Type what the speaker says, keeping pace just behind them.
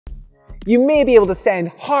You may be able to send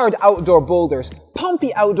hard outdoor boulders,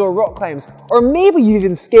 pumpy outdoor rock climbs, or maybe you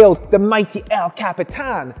even scaled the mighty El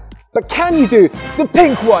Capitan. But can you do the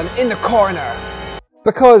pink one in the corner?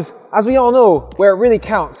 Because, as we all know, where it really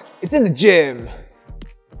counts is in the gym.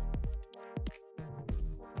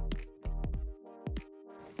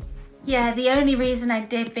 Yeah, the only reason I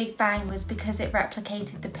did Big Bang was because it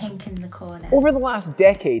replicated the pink in the corner. Over the last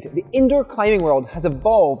decade, the indoor climbing world has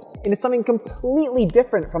evolved into something completely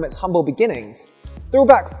different from its humble beginnings. Throw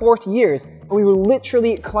back 40 years and we were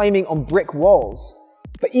literally climbing on brick walls.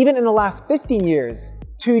 But even in the last 15 years,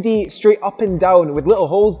 2D straight up and down with little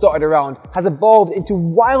holes dotted around has evolved into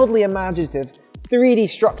wildly imaginative 3D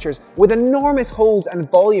structures with enormous holes and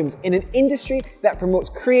volumes in an industry that promotes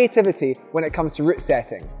creativity when it comes to route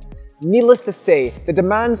setting. Needless to say, the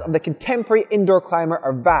demands of the contemporary indoor climber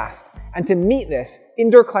are vast, and to meet this,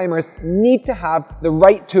 indoor climbers need to have the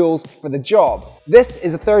right tools for the job. This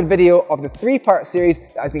is the third video of the 3-part series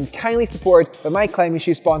that has been kindly supported by my climbing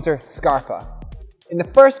shoe sponsor, Scarpa. In the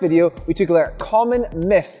first video, we took a look at common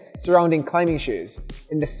myths surrounding climbing shoes.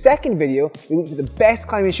 In the second video, we looked at the best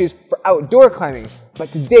climbing shoes for outdoor climbing. But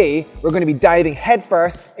today, we're going to be diving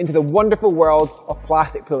headfirst into the wonderful world of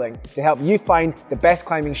plastic pooling to help you find the best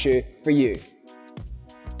climbing shoe for you.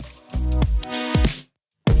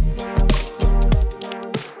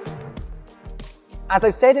 As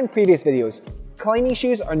I've said in previous videos, climbing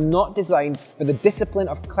shoes are not designed for the discipline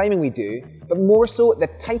of climbing we do, but more so the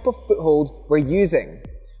type of foothold we're using.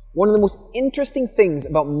 One of the most interesting things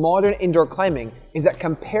about modern indoor climbing is that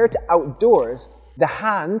compared to outdoors, the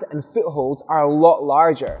hand and footholds are a lot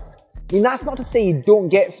larger. I mean, that's not to say you don't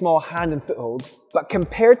get small hand and footholds, but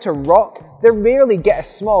compared to rock, they rarely get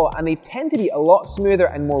as small and they tend to be a lot smoother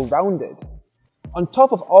and more rounded. On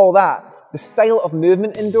top of all that, the style of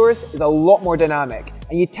movement indoors is a lot more dynamic,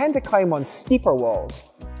 and you tend to climb on steeper walls.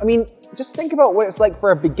 I mean, just think about what it's like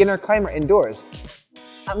for a beginner climber indoors.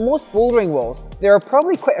 At most bouldering walls, there are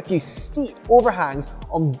probably quite a few steep overhangs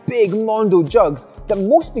on big mondo jugs that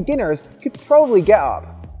most beginners could probably get up.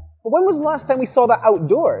 But when was the last time we saw that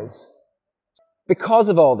outdoors? Because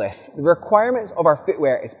of all this, the requirements of our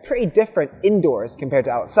footwear is pretty different indoors compared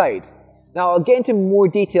to outside. Now, I'll get into more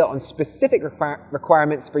detail on specific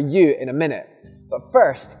requirements for you in a minute. But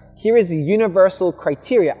first, here is the universal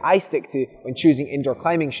criteria I stick to when choosing indoor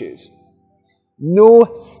climbing shoes.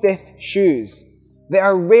 No stiff shoes. There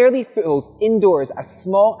are rarely footholds indoors as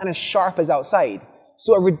small and as sharp as outside,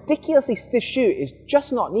 so a ridiculously stiff shoe is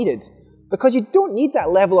just not needed, because you don't need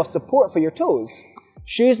that level of support for your toes.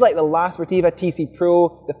 Shoes like the La Sportiva TC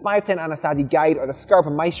Pro, the 510 Anasazi Guide, or the Scarpa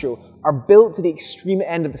Maestro are built to the extreme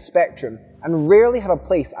end of the spectrum and rarely have a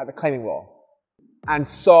place at the climbing wall. And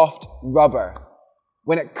soft rubber.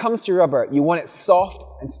 When it comes to rubber, you want it soft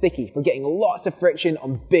and sticky for getting lots of friction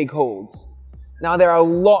on big holds. Now, there are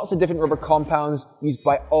lots of different rubber compounds used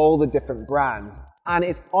by all the different brands, and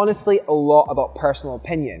it's honestly a lot about personal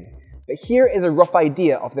opinion. But here is a rough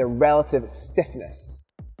idea of their relative stiffness.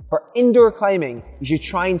 For indoor climbing, you should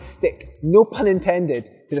try and stick, no pun intended,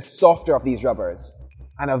 to the softer of these rubbers,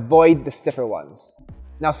 and avoid the stiffer ones.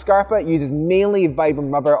 Now, Scarpa uses mainly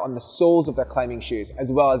Vibram rubber on the soles of their climbing shoes,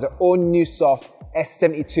 as well as their own new soft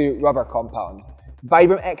S72 rubber compound.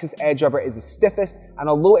 Vibram XS Edge rubber is the stiffest, and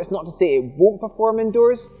although it's not to say it won't perform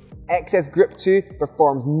indoors, XS Grip 2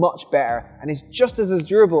 performs much better and is just as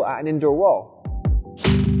durable at an indoor wall.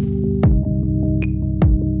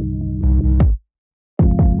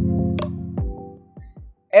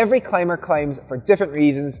 Every climber climbs for different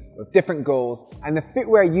reasons with different goals, and the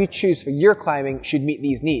footwear you choose for your climbing should meet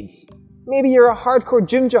these needs. Maybe you're a hardcore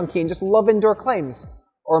gym junkie and just love indoor climbs.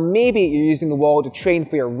 Or maybe you're using the wall to train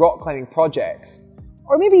for your rock climbing projects.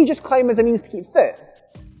 Or maybe you just climb as a means to keep fit.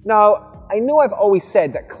 Now, I know I've always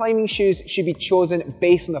said that climbing shoes should be chosen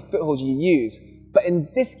based on the footholds you use, but in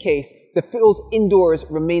this case, the footholds indoors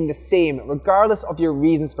remain the same regardless of your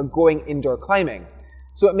reasons for going indoor climbing.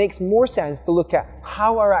 So it makes more sense to look at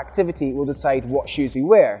how our activity will decide what shoes we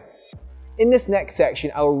wear. In this next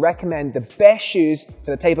section, I will recommend the best shoes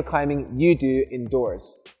for the type of climbing you do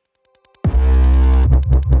indoors.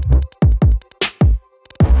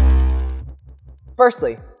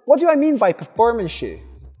 Firstly, what do I mean by performance shoe?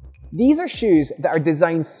 These are shoes that are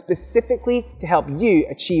designed specifically to help you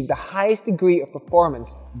achieve the highest degree of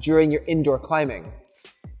performance during your indoor climbing.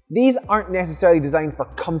 These aren't necessarily designed for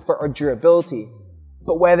comfort or durability,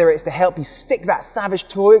 but whether it's to help you stick that savage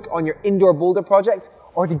toe hook on your indoor boulder project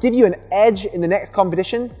or to give you an edge in the next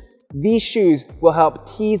competition, these shoes will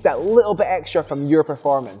help tease that little bit extra from your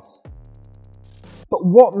performance. But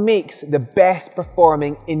what makes the best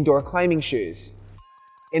performing indoor climbing shoes?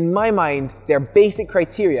 In my mind, their basic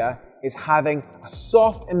criteria is having a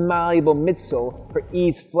soft and malleable midsole for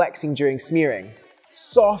ease flexing during smearing,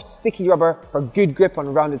 soft sticky rubber for good grip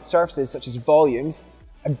on rounded surfaces such as volumes,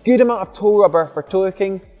 a good amount of toe rubber for toe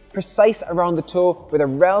hooking, precise around the toe with a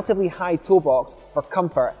relatively high toe box for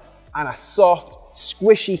comfort, and a soft,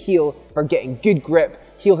 squishy heel for getting good grip,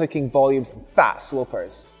 heel hooking volumes, and fat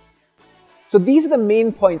slopers. So these are the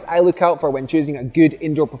main points I look out for when choosing a good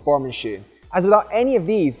indoor performance shoe, as without any of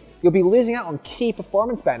these, you'll be losing out on key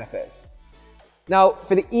performance benefits. Now,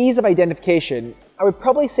 for the ease of identification, I would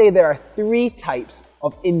probably say there are 3 types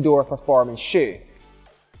of indoor performance shoe.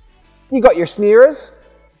 You got your smearers,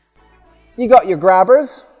 you got your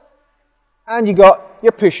grabbers, and you got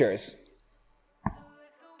your pushers.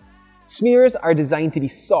 Smearers are designed to be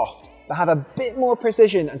soft, but have a bit more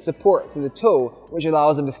precision and support through the toe, which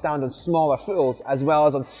allows them to stand on smaller footholds as well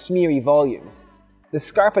as on smeary volumes. The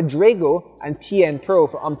Scarpa Drago and TN Pro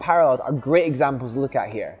for Unparalleled are great examples to look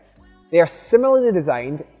at here. They are similarly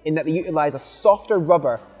designed in that they utilise a softer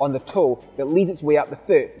rubber on the toe that leads its way up the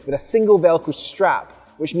foot with a single Velcro strap,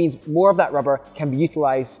 which means more of that rubber can be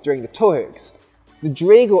utilised during the toe hooks. The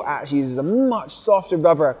Drago actually uses a much softer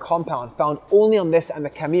rubber compound found only on this and the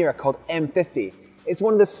Chimera called M50. It's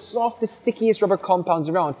one of the softest, stickiest rubber compounds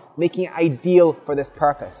around, making it ideal for this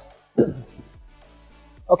purpose.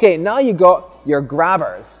 Okay, now you got your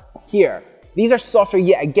grabbers here. These are softer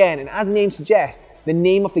yet again, and as the name suggests, the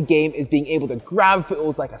name of the game is being able to grab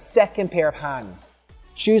footholds like a second pair of hands.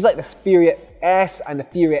 Shoes like the Spheria S and the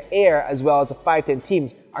Spheria Air, as well as the 510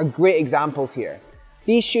 Teams, are great examples here.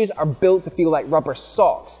 These shoes are built to feel like rubber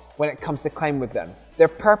socks when it comes to climbing with them. Their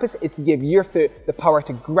purpose is to give your foot the power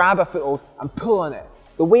to grab a foothold and pull on it,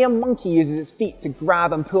 the way a monkey uses its feet to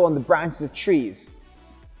grab and pull on the branches of trees.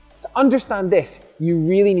 To understand this, you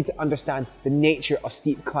really need to understand the nature of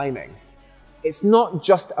steep climbing. It's not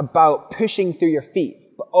just about pushing through your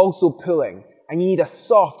feet, but also pulling, and you need a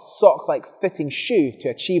soft, sock-like fitting shoe to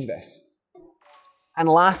achieve this. And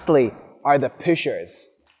lastly are the pushers.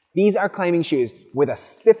 These are climbing shoes with a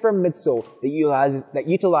stiffer midsole that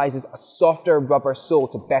utilizes a softer rubber sole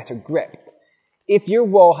to better grip. If your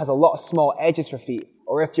wall has a lot of small edges for feet,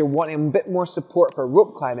 or if you're wanting a bit more support for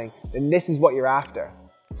rope climbing, then this is what you're after.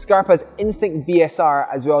 Scarpa's Instinct VSR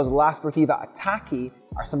as well as La Sportiva Attacchi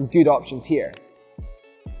are some good options here.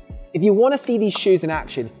 If you want to see these shoes in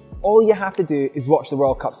action, all you have to do is watch the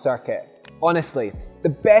World Cup circuit. Honestly, the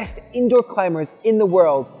best indoor climbers in the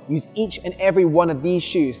world use each and every one of these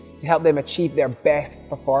shoes to help them achieve their best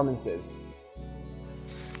performances.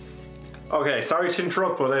 Okay, sorry to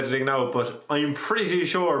interrupt while editing now, but I'm pretty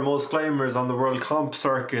sure most climbers on the World Comp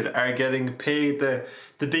circuit are getting paid the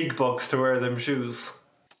big bucks to wear them shoes.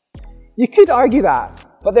 You could argue that,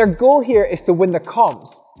 but their goal here is to win the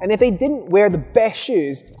comps, and if they didn't wear the best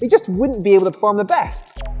shoes, they just wouldn't be able to perform the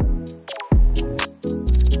best.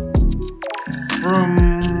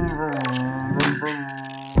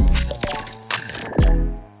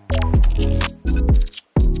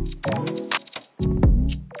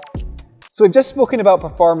 So we've just spoken about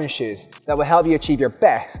performance shoes that will help you achieve your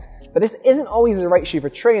best, but this isn't always the right shoe for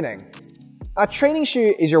training. A training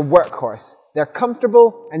shoe is your workhorse. They're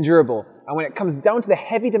comfortable and durable, and when it comes down to the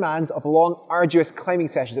heavy demands of long, arduous climbing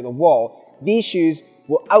sessions at the wall, these shoes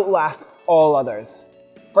will outlast all others.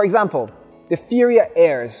 For example, the Spheria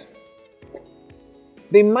Airs.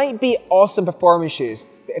 They might be awesome performance shoes,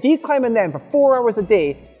 but if you climb in them for 4 hours a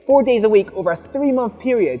day, 4 days a week over a 3-month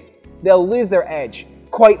period, they'll lose their edge,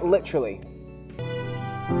 quite literally.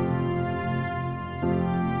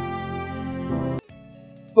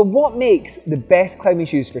 But what makes the best climbing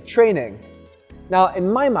shoes for training? Now,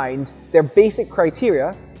 in my mind, their basic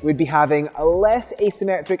criteria would be having a less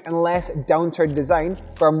asymmetric and less downturned design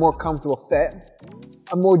for a more comfortable fit,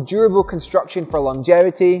 a more durable construction for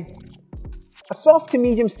longevity, a soft to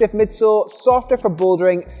medium stiff midsole, softer for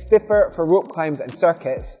bouldering, stiffer for rope climbs and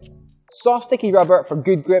circuits, soft sticky rubber for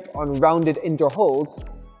good grip on rounded indoor holds,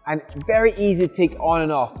 and very easy to take on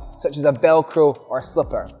and off, such as a Velcro or a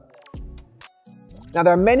slipper. Now,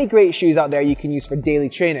 there are many great shoes out there you can use for daily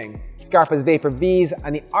training. Scarpa's Vapor V's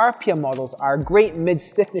and the Arpia models are a great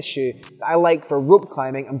mid-stiffness shoe that I like for rope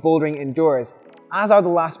climbing and bouldering indoors, as are the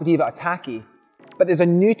La Sportiva Attacchi. But there's a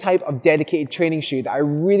new type of dedicated training shoe that I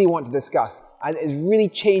really want to discuss, as it is really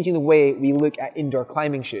changing the way we look at indoor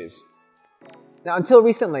climbing shoes. Now, until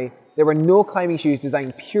recently, there were no climbing shoes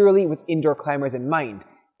designed purely with indoor climbers in mind.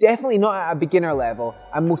 Definitely not at a beginner level,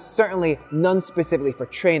 and most certainly none specifically for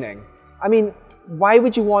training. I mean, why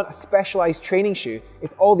would you want a specialized training shoe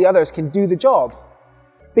if all the others can do the job?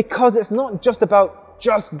 Because it's not just about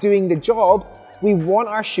just doing the job. We want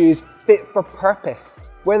our shoes fit for purpose.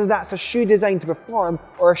 whether that's a shoe designed to perform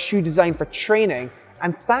or a shoe designed for training,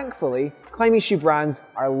 and thankfully, climbing shoe brands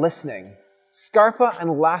are listening. Scarpa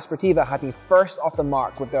and La Sportiva have been first off the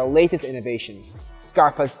mark with their latest innovations,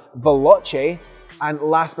 Scarpa's Veloce and the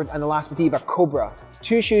La Sportiva Cobra,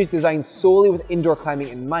 two shoes designed solely with indoor climbing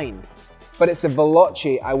in mind. But it's the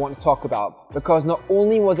Veloce I want to talk about, because not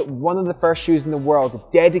only was it one of the first shoes in the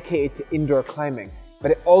world dedicated to indoor climbing,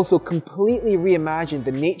 but it also completely reimagined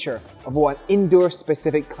the nature of what an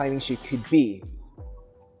indoor-specific climbing shoe could be.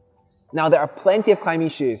 Now, there are plenty of climbing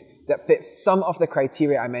shoes that fit some of the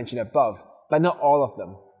criteria I mentioned above, but not all of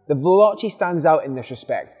them. The Veloce stands out in this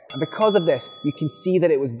respect, and because of this, you can see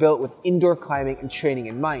that it was built with indoor climbing and training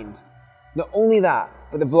in mind. Not only that,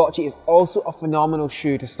 but the Veloce is also a phenomenal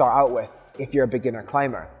shoe to start out with if you're a beginner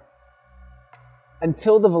climber.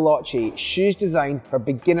 Until the Veloce, shoes designed for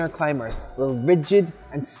beginner climbers were rigid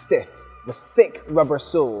and stiff with thick rubber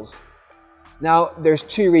soles. Now, there's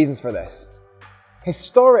two reasons for this.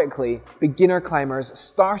 Historically, beginner climbers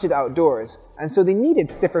started outdoors, and so they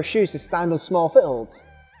needed stiffer shoes to stand on small footholds.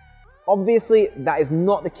 Obviously, that is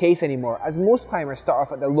not the case anymore, as most climbers start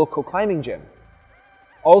off at their local climbing gym.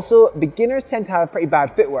 Also, beginners tend to have pretty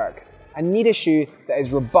bad footwork and need a shoe that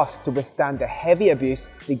is robust to withstand the heavy abuse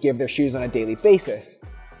they give their shoes on a daily basis.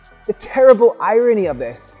 The terrible irony of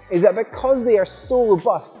this is that because they are so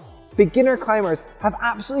robust, beginner climbers have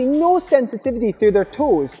absolutely no sensitivity through their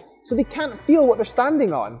toes, so they can't feel what they're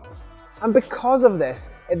standing on. And because of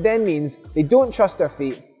this, it then means they don't trust their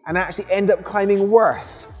feet and actually end up climbing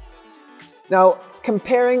worse. Now,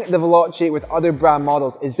 comparing the Veloce with other brand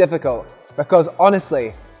models is difficult because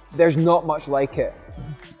honestly, there's not much like it.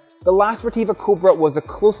 The La Sportiva Cobra was the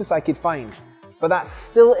closest I could find, but that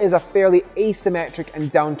still is a fairly asymmetric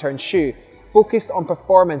and downturned shoe focused on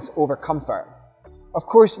performance over comfort. Of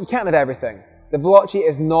course, you can't have everything. The Veloce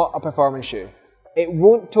is not a performance shoe. It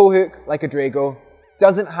won't toe hook like a Drago,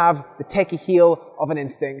 doesn't have the techie heel of an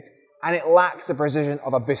Instinct, and it lacks the precision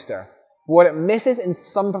of a Booster. What it misses in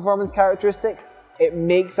some performance characteristics, it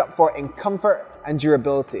makes up for in comfort and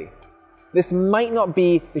durability. This might not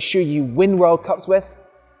be the shoe you win World Cups with,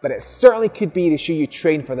 but it certainly could be the shoe you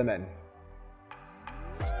train for them in.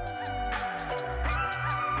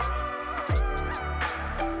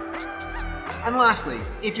 And lastly,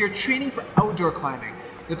 if you're training for outdoor climbing,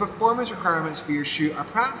 the performance requirements for your shoe are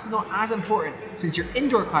perhaps not as important since your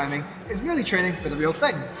indoor climbing is merely training for the real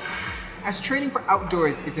thing. As training for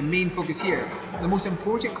outdoors is the main focus here, the most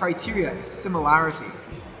important criteria is similarity.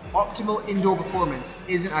 Optimal indoor performance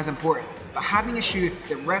isn't as important, but having a shoe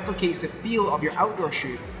that replicates the feel of your outdoor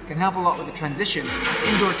shoe can help a lot with the transition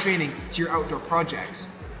from indoor training to your outdoor projects.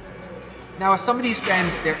 Now, as somebody who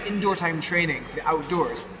spends their indoor time training for the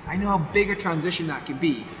outdoors, I know how big a transition that can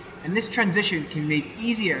be. And this transition can be made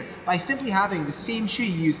easier by simply having the same shoe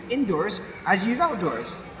you use indoors as you use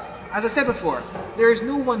outdoors. As I said before, there is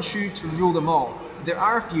no one shoe to rule them all, but there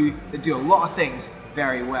are a few that do a lot of things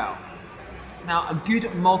very well. Now, a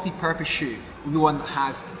good multi-purpose shoe will be one that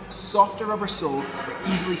has a softer rubber sole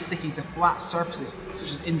for easily sticking to flat surfaces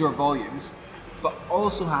such as indoor volumes, but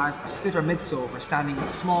also has a stiffer midsole for standing with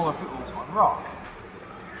smaller footholds on rock.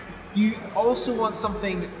 You also want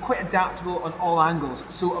something quite adaptable on all angles,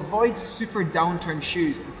 so avoid super downturned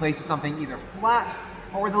shoes in place of something either flat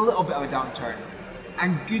or with a little bit of a downturn.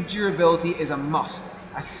 And good durability is a must,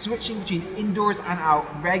 as switching between indoors and out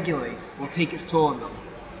regularly will take its toll on them.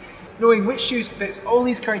 Knowing which shoes fits all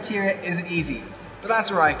these criteria isn't easy, but that's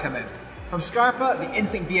where I come in. From Scarpa, the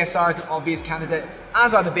Instinct VSR is an obvious candidate,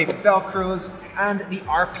 as are the Baby Velcros and the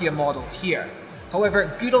Arpia models here.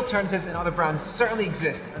 However, good alternatives in other brands certainly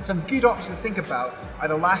exist, and some good options to think about are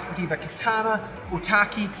the La Sportiva Katana,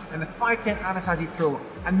 Otaki, and the 510 Anasazi Pro,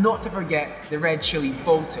 and not to forget the Red Chili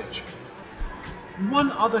Voltage.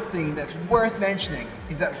 One other thing that's worth mentioning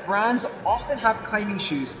is that brands often have climbing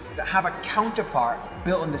shoes that have a counterpart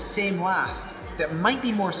built on the same last that might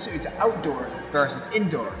be more suited to outdoor versus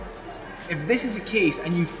indoor. If this is the case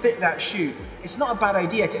and you fit that shoe, it's not a bad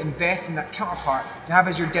idea to invest in that counterpart to have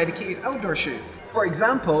as your dedicated outdoor shoe. For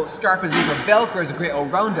example, Scarpa's Vapor Velcro is a great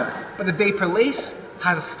all-rounder, but the Vapor Lace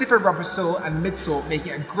has a stiffer rubber sole and midsole,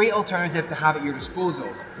 making it a great alternative to have at your disposal.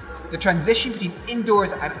 The transition between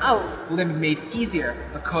indoors and out will then be made easier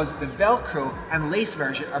because the Velcro and Lace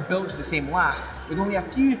version are built to the same last, with only a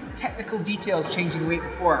few technical details changing the way it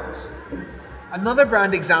performs. Another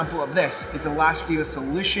brand example of this is the La Sportiva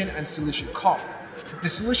Solution and Solution Comp. The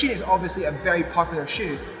Solution is obviously a very popular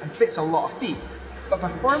shoe and fits a lot of feet, but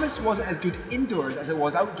performance wasn't as good indoors as it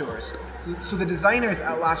was outdoors, so the designers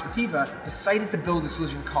at La Sportiva decided to build the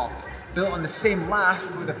Solution Comp, built on the same last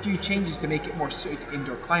with a few changes to make it more suited to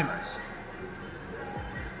indoor climbers.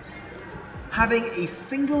 Having a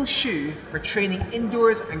single shoe for training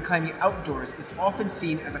indoors and climbing outdoors is often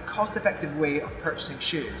seen as a cost-effective way of purchasing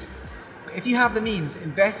shoes. But if you have the means,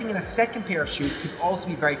 investing in a second pair of shoes could also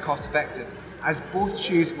be very cost-effective, as both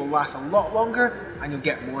shoes will last a lot longer and you'll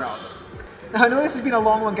get more out of them. Now I know this has been a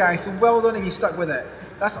long one, guys, so well done if you stuck with it.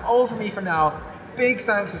 That's all from me for now. Big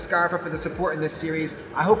thanks to Scarpa for the support in this series.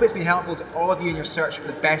 I hope it's been helpful to all of you in your search for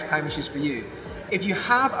the best climbing shoes for you. If you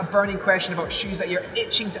have a burning question about shoes that you're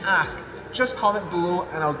itching to ask, just comment below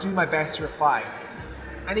and I'll do my best to reply.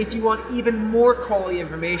 And if you want even more quality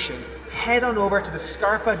information, head on over to the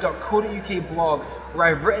scarpa.co.uk blog, where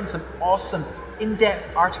I've written some awesome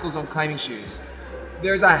in-depth articles on climbing shoes.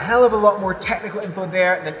 There's a hell of a lot more technical info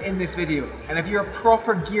there than in this video, and if you're a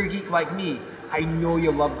proper gear geek like me, I know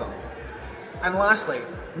you'll love them. And lastly,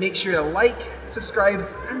 make sure to like, subscribe,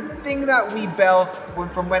 and ding that wee bell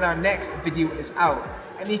from when our next video is out.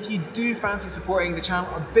 And if you do fancy supporting the channel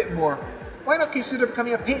a bit more, why not consider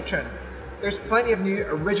becoming a patron? There's plenty of new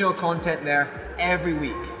original content there every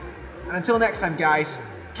week. And until next time, guys,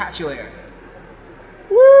 catch you later.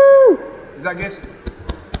 Woo! Is that good?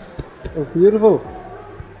 Oh, beautiful.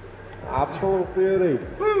 Absolute beauty.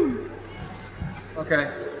 Woo!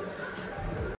 Okay.